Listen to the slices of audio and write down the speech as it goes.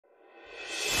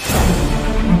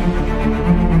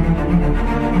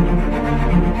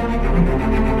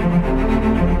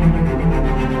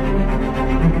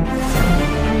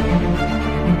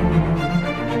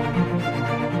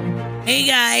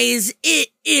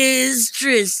is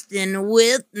Tristan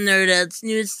with Nerdouts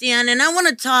Newsstand, and I want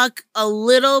to talk a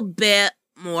little bit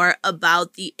more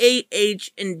about the AH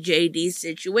and JD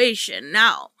situation.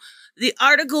 Now, the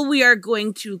article we are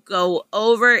going to go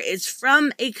over is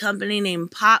from a company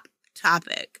named Pop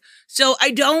Topic. So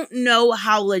I don't know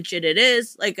how legit it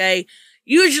is. Like I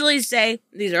usually say,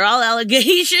 these are all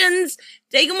allegations.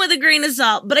 Take them with a grain of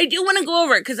salt. But I do want to go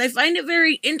over it because I find it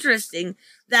very interesting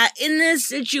that in this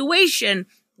situation,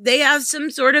 they have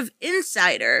some sort of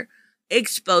insider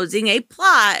exposing a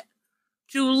plot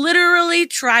to literally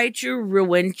try to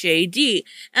ruin JD.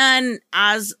 And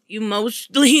as you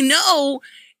mostly know,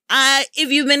 if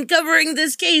you've been covering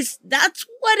this case, that's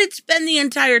what it's been the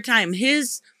entire time.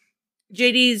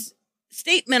 JD's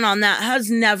statement on that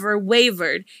has never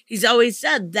wavered. He's always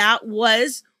said that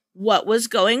was what was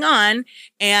going on,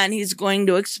 and he's going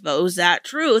to expose that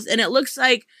truth. And it looks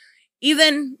like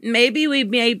even maybe we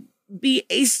may be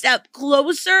a step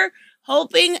closer,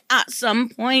 hoping at some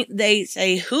point they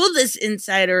say who this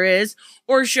insider is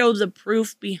or show the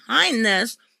proof behind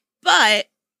this. But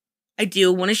I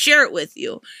do want to share it with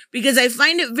you because I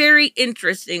find it very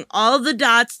interesting. All the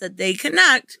dots that they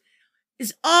connect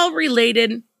is all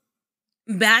related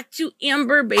back to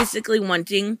Amber basically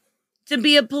wanting to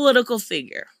be a political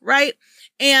figure, right?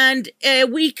 And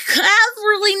we have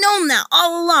really known that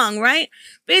all along, right?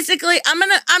 Basically, I'm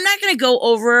not gonna go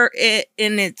over it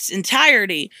in its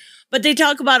entirety, but they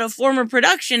talk about a former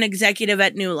production executive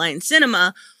at New Line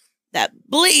Cinema that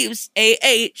believes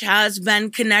AH has been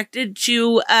connected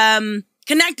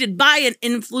by an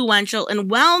influential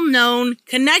and well-known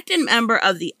connected member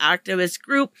of the activist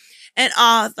group and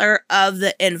author of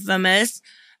the infamous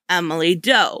Emily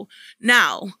Doe.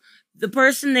 Now, the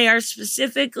person they are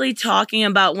specifically talking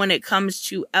about when it comes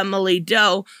to Emily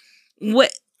Doe,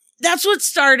 that's what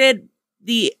started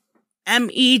the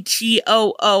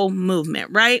METOO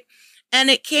movement, right? And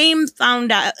it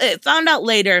found out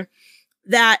later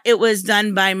that it was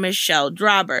done by Michelle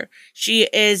Dauber. She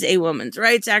is a women's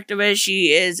rights activist.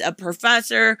 She is a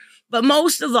professor, but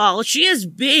most of all, she is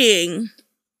being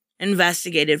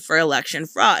investigated for election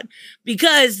fraud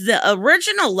because the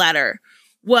original letter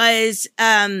was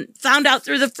found out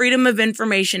through the Freedom of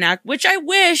Information Act, which I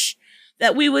wish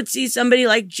that we would see somebody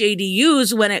like JD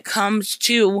use when it comes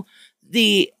to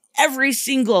every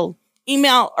single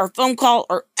email or phone call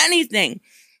or anything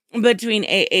between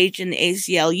AH and the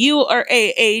ACLU or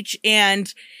AH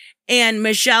and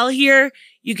Michelle here.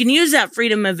 You can use that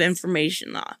Freedom of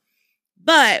Information law.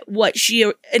 But what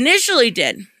she initially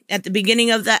did at the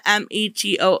beginning of the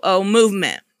METOO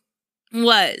movement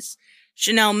was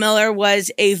Chanel Miller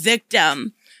was a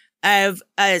victim of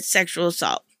a sexual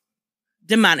assault.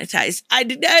 Demonetized.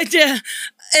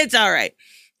 It's all right.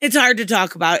 It's hard to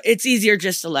talk about. It's easier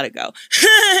just to let it go.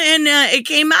 And it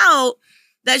came out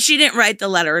that she didn't write the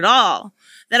letter at all.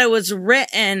 That it was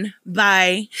written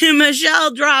by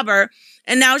Michelle Dauber.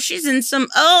 And now she's in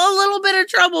a little bit of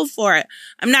trouble for it.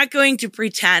 I'm not going to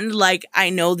pretend like I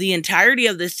know the entirety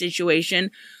of this situation,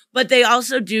 but they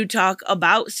also do talk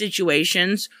about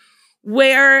situations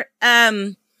where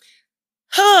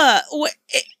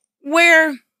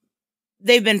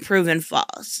they've been proven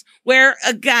false, where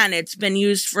again it's been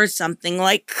used for something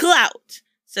like clout.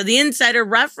 So the insider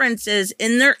references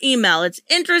in their email, it's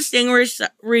interesting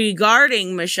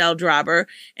regarding Michelle Dauber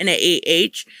and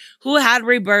AH, who had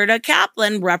Roberta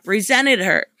Kaplan represented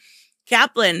her.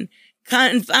 Kaplan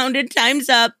founded Time's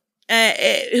Up,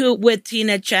 who with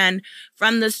Tina Chen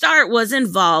from the start was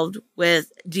involved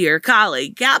with Dear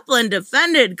Colleague. Kaplan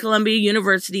defended Columbia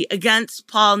University against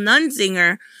Paul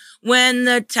Nunzinger when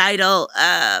the Title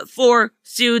IV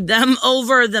sued them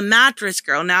over the Mattress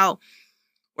Girl. Now,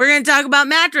 we're going to talk about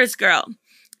Mattress Girl.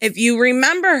 If you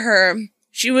remember her,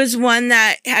 she was one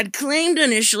that had claimed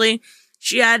initially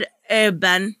she had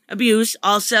been abused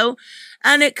also.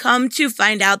 And it come to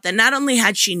find out that not only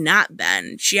had she not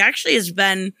been, she actually has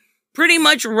been pretty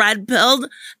much red-pilled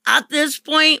at this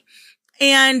point.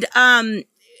 And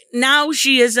now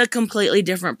she is a completely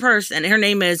different person. Her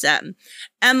name is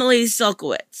Emily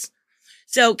Sulkowicz.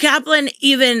 So Kaplan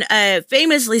even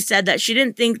famously said that she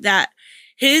didn't think that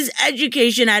his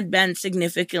education had been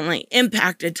significantly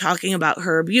impacted, talking about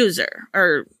her abuser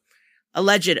or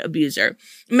alleged abuser.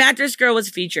 Mattress Girl was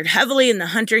featured heavily in the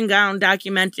Hunting Ground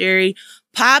documentary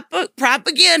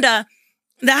Propaganda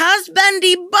that has been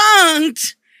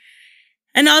debunked,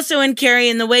 and also in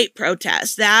Carrying the Weight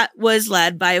protest that was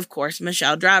led by, of course,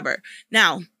 Michelle Dauber.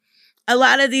 Now, a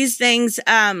lot of these things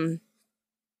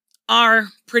are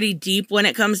pretty deep when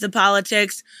it comes to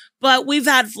politics, But we've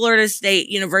had Florida State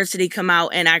University come out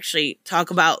and actually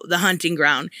talk about the hunting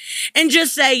ground and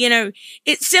just say,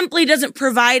 it simply doesn't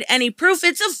provide any proof.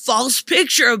 It's a false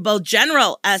picture of both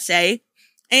general essay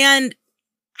and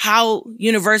how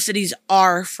universities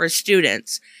are for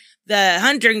students. The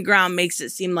hunting ground makes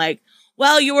it seem like,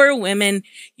 well, you're women,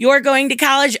 you're going to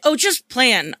college. Oh, just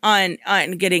plan on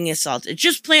getting assaulted.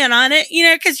 Just plan on it,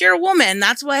 because you're a woman.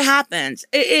 That's what happens.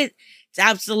 It's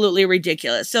absolutely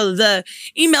ridiculous. So the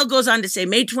email goes on to say,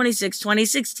 May 26,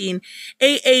 2016,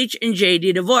 AH and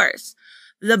JD divorce.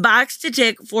 The box to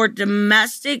tick for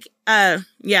domestic, is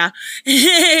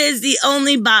the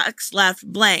only box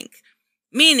left blank.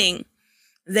 Meaning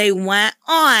they went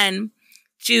on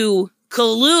to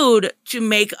collude to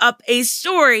make up a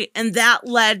story, and that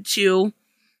led to,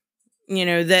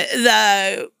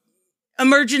 the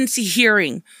emergency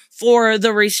hearing for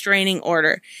the restraining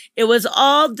order. It was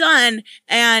all done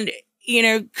and,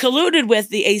 colluded with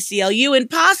the ACLU and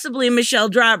possibly Michelle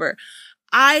Drabber.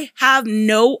 I have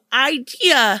no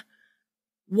idea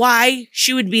why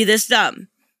she would be this dumb,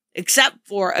 except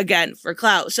for, again, for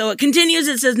clout. So it continues.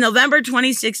 It says November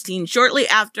 2016, shortly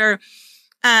after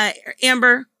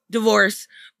Amber divorce,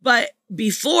 but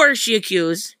before she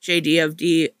accused JD of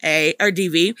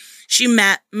DV, she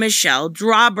met Michelle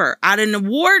Drabber at an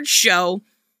award show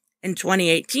in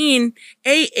 2018.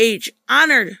 AH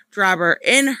honored Drabber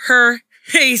in her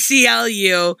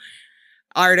ACLU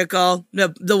article,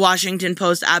 the Washington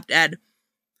Post op-ed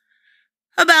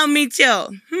about Me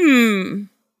Too.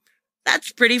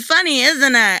 That's pretty funny,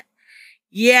 isn't it?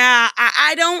 Yeah,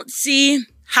 I don't see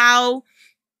how.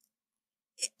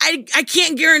 I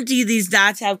can't guarantee these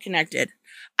dots have connected.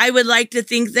 I would like to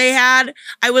think they had.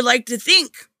 I would like to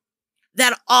think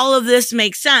that all of this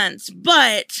makes sense,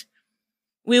 but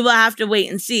we will have to wait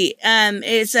and see.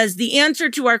 It says the answer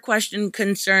to our question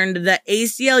concerned the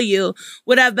ACLU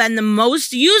would have been the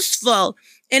most useful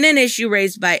in an issue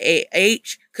raised by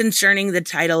AH concerning the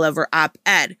title of her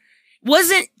op-ed.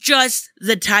 Wasn't just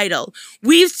the title.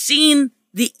 We've seen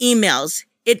the emails.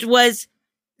 It was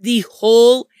the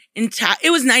whole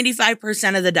it was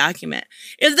 95% of the document.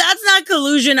 If that's not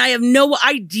collusion, I have no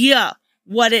idea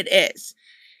what it is,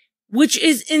 which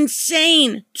is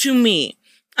insane to me.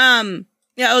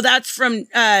 That's from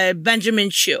Benjamin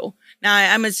Chew. Now,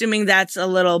 I'm assuming that's a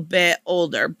little bit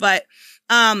older, but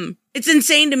it's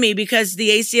insane to me because the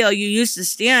ACLU used to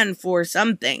stand for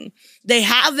something. They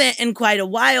haven't in quite a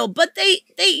while, but they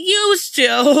used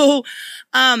to.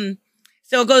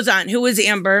 So it goes on. Who was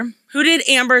Amber? Who did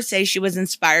Amber say she was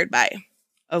inspired by?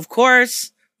 Of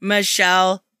course,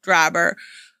 Michelle Drabber,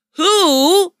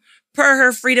 who, per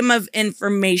her Freedom of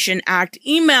Information Act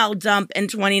email dump in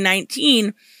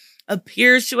 2019,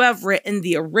 appears to have written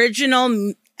the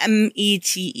original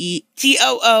METOO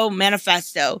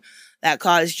manifesto that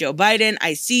caused Joe Biden,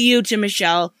 I see you, to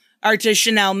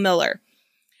Chanel Miller.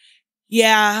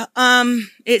 Yeah,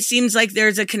 it seems like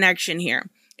there's a connection here.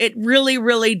 It really,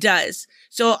 really does.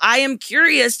 So I am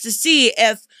curious to see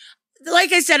if,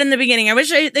 like I said in the beginning, I wish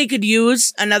they could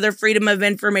use another Freedom of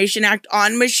Information Act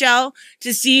on Michelle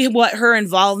to see what her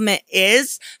involvement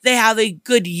is. They have a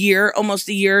good year, almost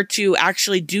a year, to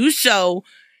actually do so.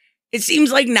 It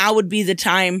seems like now would be the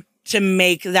time to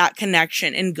make that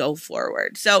connection and go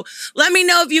forward. So let me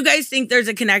know if you guys think there's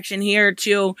a connection here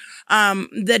to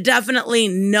the definitely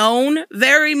known,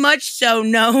 very much so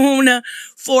known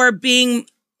for being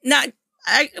not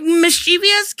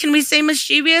mischievous. Can we say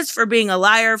mischievous? For being a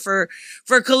liar, for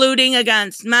colluding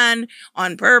against men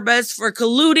on purpose, for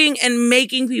colluding and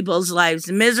making people's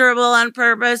lives miserable on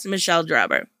purpose, Michelle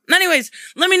Drabber. Anyways,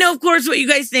 let me know, of course, what you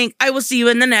guys think. I will see you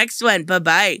in the next one.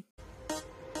 Bye-bye.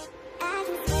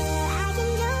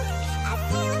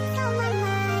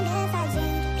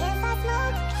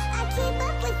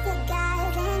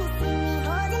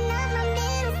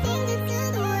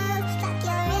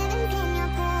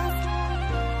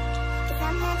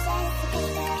 I'm not just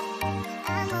a